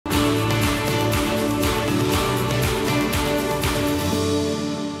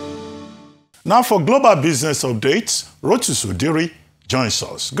Now for global business updates, Rotus Oddiri joins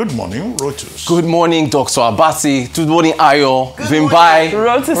us. Good morning, Rotus. Good morning, Dr. Abati. Good morning, Ayo. Vimbai.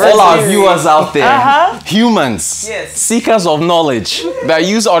 Rotus all our Oddiri. viewers out there. Humans. Yes. Seekers of knowledge that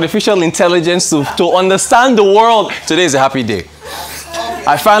use artificial intelligence to understand the world. Today is a happy day.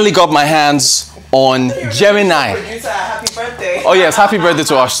 I finally got my hands on Gemini. Producer, happy birthday. Oh yes, happy birthday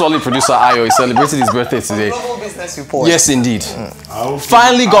to our solid producer Ayo. He celebrated his birthday today. Global Business Report. Yes, indeed.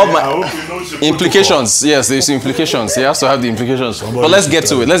 Finally got my implications. Yes, there's implications. Yeah, so I have the implications. But let's get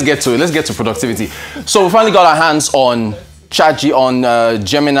to it. Let's get to productivity. So we finally got our hands on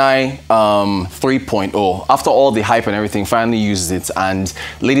Gemini 3.0. After all the hype and everything, finally used it. And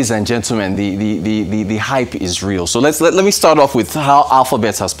ladies and gentlemen, the hype is real. So let me start off with how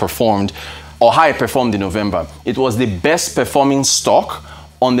Alphabet has performed, or how it performed in November. It was the best performing stock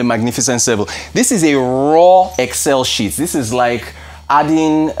on the Magnificent Seven. This is a raw Excel sheet. This is like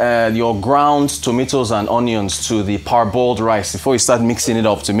adding your ground tomatoes and onions to the parboiled rice before you start mixing it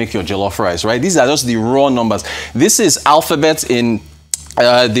up to make your jollof rice, right? These are just the raw numbers. This is Alphabet in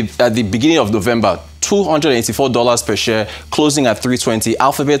at the beginning of November. $284 per share, closing at $320.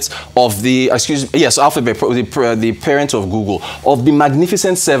 Alphabet of the, Alphabet, the parent of Google. Of the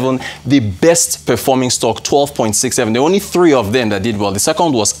Magnificent Seven, the best performing stock, 12.67. There were only 3 of them that did well. The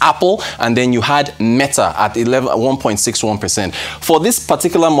second was Apple, and then you had Meta at 1.61%. For this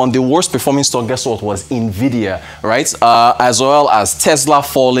particular month, the worst performing stock, guess what, was Nvidia, right? As well as Tesla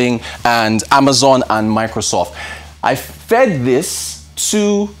falling, and Amazon and Microsoft. I fed this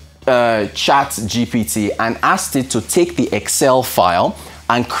to ChatGPT and asked it to take the Excel file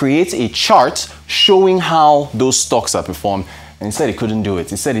and create a chart showing how those stocks are performed. And he said he couldn't do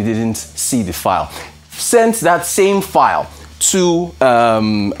it. He said he didn't see the file. Sent that same file to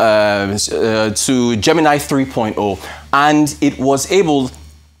Gemini 3.0, and it was able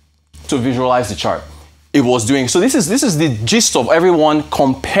to visualize the chart. It was doing. So this is the gist of everyone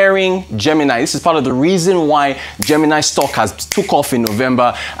comparing Gemini. This is part of the reason why Gemini stock has took off in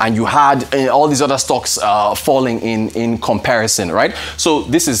November, and you had all these other stocks falling in comparison, right? So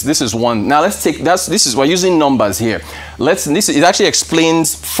this is one. Now let's take we're using numbers here. It actually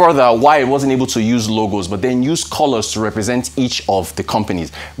explains further why it wasn't able to use logos, but then use colors to represent each of the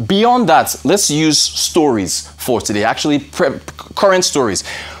companies. Beyond that, let's use stories for today. Actually, current stories.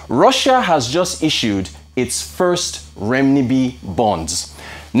 Russia has just issued its first renminbi bonds.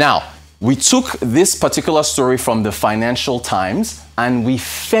 Now, we took this particular story from the Financial Times and we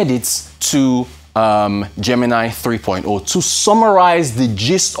fed it to Gemini 3.0 to summarize the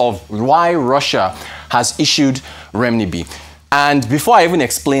gist of why Russia has issued renminbi. And before I even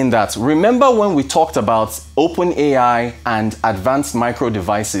explain that, remember when we talked about OpenAI and advanced micro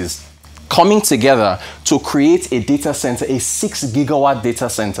devices coming together to create a data center, a 6 gigawatt data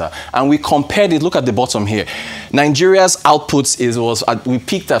center. And we compared it, look at the bottom here. Nigeria's output we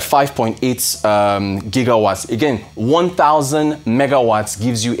peaked at 5.8 gigawatts. Again, 1,000 megawatts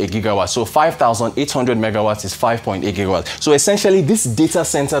gives you a gigawatt. So 5,800 megawatts is 5.8 gigawatts. So essentially this data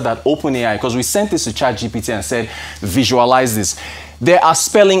center that OpenAI, because we sent this to ChatGPT and said, visualize this. There are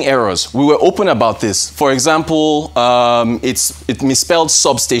spelling errors. We were open about this. For example, it misspelled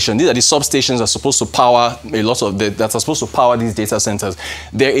substation. These are the substations that are supposed to power that are supposed to power these data centers.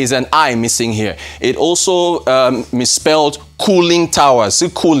 There is an I missing here. It also misspelled cooling towers.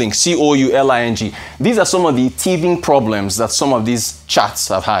 See, cooling, C-O-U-L-I-N-G. These are some of the teething problems that some of these chats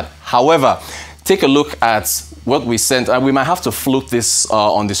have had. However, take a look at what we sent. We might have to float this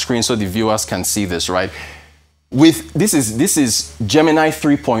on the screen so the viewers can see this, right? This is Gemini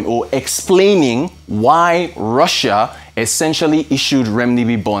 3.0 explaining why Russia essentially issued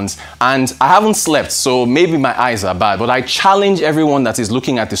renminbi bonds. And I haven't slept, so maybe my eyes are bad, but I challenge everyone that is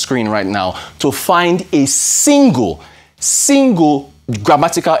looking at the screen right now to find a single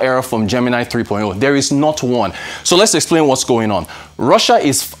grammatical error from Gemini 3.0. There is not one. So let's explain what's going on. Russia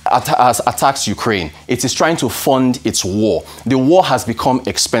has attacked Ukraine. It is trying to fund its war. The war has become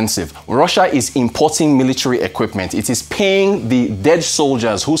expensive. Russia is importing military equipment. It is paying the dead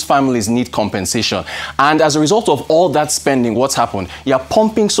soldiers whose families need compensation. And as a result of all that spending, what's happened? You're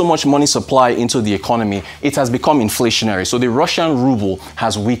pumping so much money supply into the economy, it has become inflationary. So the Russian ruble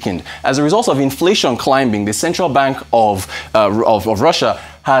has weakened. As a result of inflation climbing, the central bank of Russia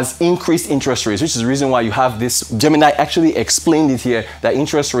has increased interest rates, which is the reason why you have this. Gemini actually explained it here, that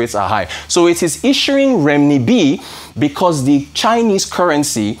interest rates are high. So it is issuing renminbi because the Chinese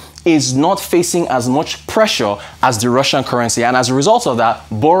currency is not facing as much pressure as the Russian currency. And as a result of that,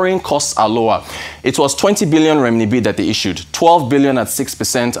 borrowing costs are lower. It was 20 billion renminbi that they issued, 12 billion at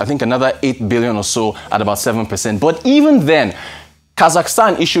 6%, I think another 8 billion or so at about 7%. But even then,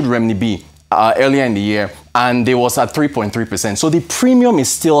 Kazakhstan issued renminbi earlier in the year, and they was at 3.3%. So the premium is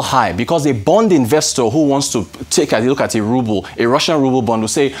still high because a bond investor who wants to take a look at a ruble, a Russian ruble bond, will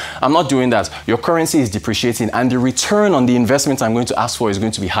say, I'm not doing that. Your currency is depreciating, and the return on the investment I'm going to ask for is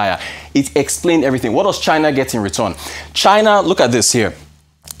going to be higher. It explained everything. What does China get in return? China, look at this here.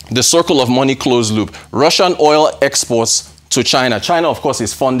 The circle of money closed loop. Russian oil exports to China. China, of course,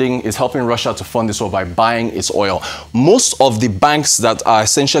 is helping Russia to fund this oil by buying its oil. Most of the banks that are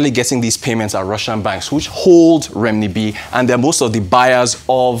essentially getting these payments are Russian banks, which hold renminbi, and they're most of the buyers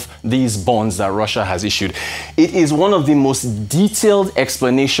of these bonds that Russia has issued. It is one of the most detailed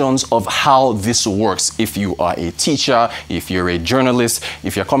explanations of how this works. If you are a teacher, if you're a journalist,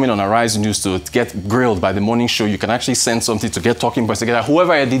 if you're coming on Arise News to get grilled by the morning show, you can actually send something to get talking points together.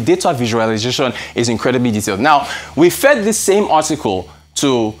 However, the data visualization is incredibly detailed. Now, we fed this same article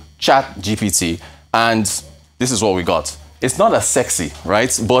to ChatGPT, and this is what we got. It's not as sexy,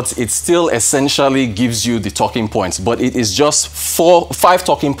 right? But it still essentially gives you the talking points. But it is just 5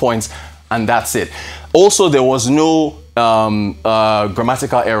 talking points, and that's it. Also, there was no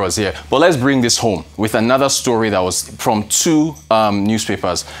grammatical errors here. But let's bring this home with another story that was from 2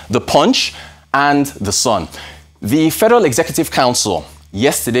 newspapers, The Punch and The Sun. The Federal Executive Council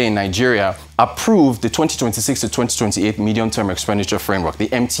yesterday in Nigeria approved the 2026 to 2028 Medium-Term Expenditure Framework, the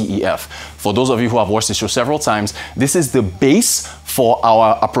MTEF. For those of you who have watched the show several times, this is the base for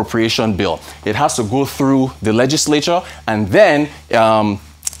our appropriation bill. It has to go through the legislature, and then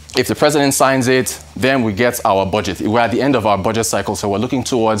if the president signs it, then we get our budget. We're at the end of our budget cycle, so we're looking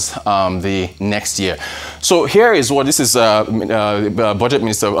towards the next year. So here is what this is, Budget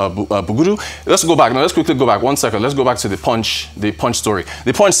Minister Bugudu. Let's go back. Now, let's quickly go back 1 second. Let's go back to the Punch story.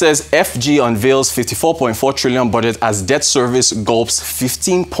 The Punch says, FG unveils 54.4 trillion budget as debt service gulps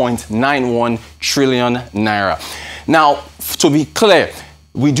 15.91 trillion naira. Now, to be clear,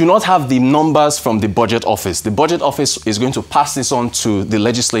 we do not have the numbers from the Budget Office. The Budget Office is going to pass this on to the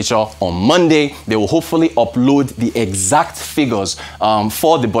legislature on Monday. They will hopefully upload the exact figures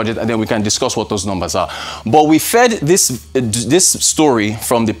for the budget, and then we can discuss what those numbers are. But we fed this story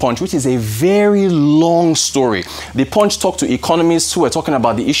from The Punch, which is a very long story. The Punch talked to economists who were talking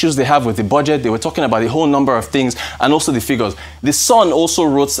about the issues they have with the budget. They were talking about a whole number of things, and also the figures. The Sun also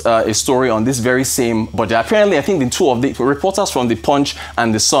wrote a story on this very same budget. Apparently, I think the 2 of the reporters from The Punch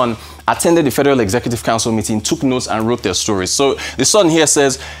and The Sun attended the Federal Executive Council meeting, took notes, and wrote their stories. So The Sun here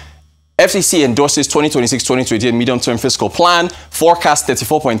says, FCC endorses 2026-2028 medium-term fiscal plan, forecast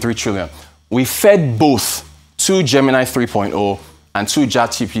 34.3 trillion. We fed both to Gemini 3.0 and to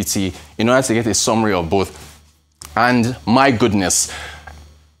ChatGPT in order to get a summary of both. And my goodness.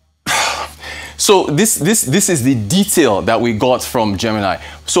 So this is the detail that we got from Gemini.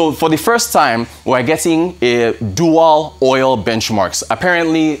 So for the first time, we're getting a dual oil benchmarks.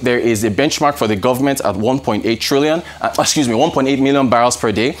 Apparently, there is a benchmark for the government at 1.8 million barrels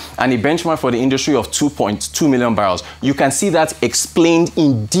per day, and a benchmark for the industry of 2.2 million barrels. You can see that explained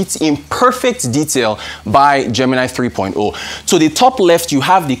in perfect detail by Gemini 3.0. To the top left, you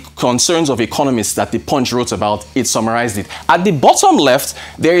have the concerns of economists that the Punch wrote about. It summarized it. At the bottom left,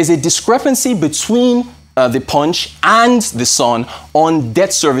 there is a discrepancy between the Punch and the Sun on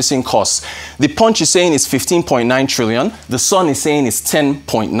debt servicing costs. The Punch is saying it's 15.9 trillion. The Sun is saying it's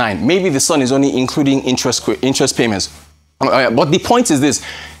 10.9. Maybe the Sun is only including interest payments. But the point is this.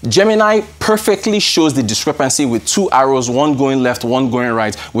 Gemini perfectly shows the discrepancy with 2 arrows, one going left, one going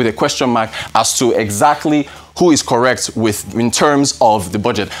right, with a question mark as to exactly who is correct in terms of the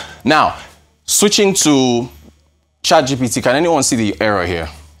budget. Now, switching to ChatGPT, can anyone see the error here?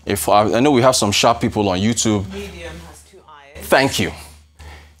 I know we have some sharp people on YouTube. Medium has 2 eyes. Thank you.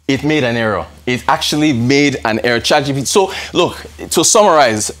 It made an error. It actually made an error. ChatGPT. So look, to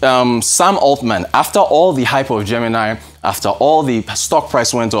summarize, Sam Altman, after all the hype of Gemini, after all the stock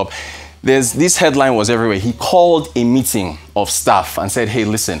price went up, this headline was everywhere. He called a meeting of staff and said, hey,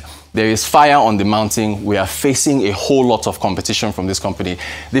 listen, there is fire on the mountain. We are facing a whole lot of competition from this company.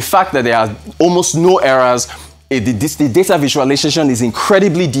 The fact that there are almost no errors, the data visualization is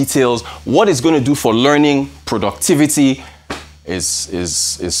incredibly detailed. What it's going to do for learning, productivity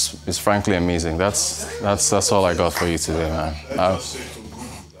is frankly amazing. That's all I got for you today, man.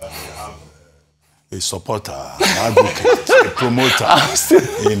 A supporter, an advocate, a promoter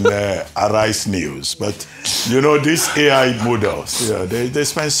in Arise News. But, you know, these AI models, they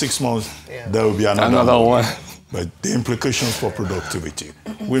spend 6 months, there will be another one. But the implications for productivity,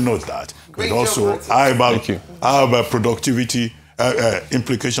 we know that. But also, how about productivity,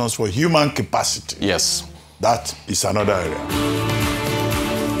 implications for human capacity? Yes. That is another area.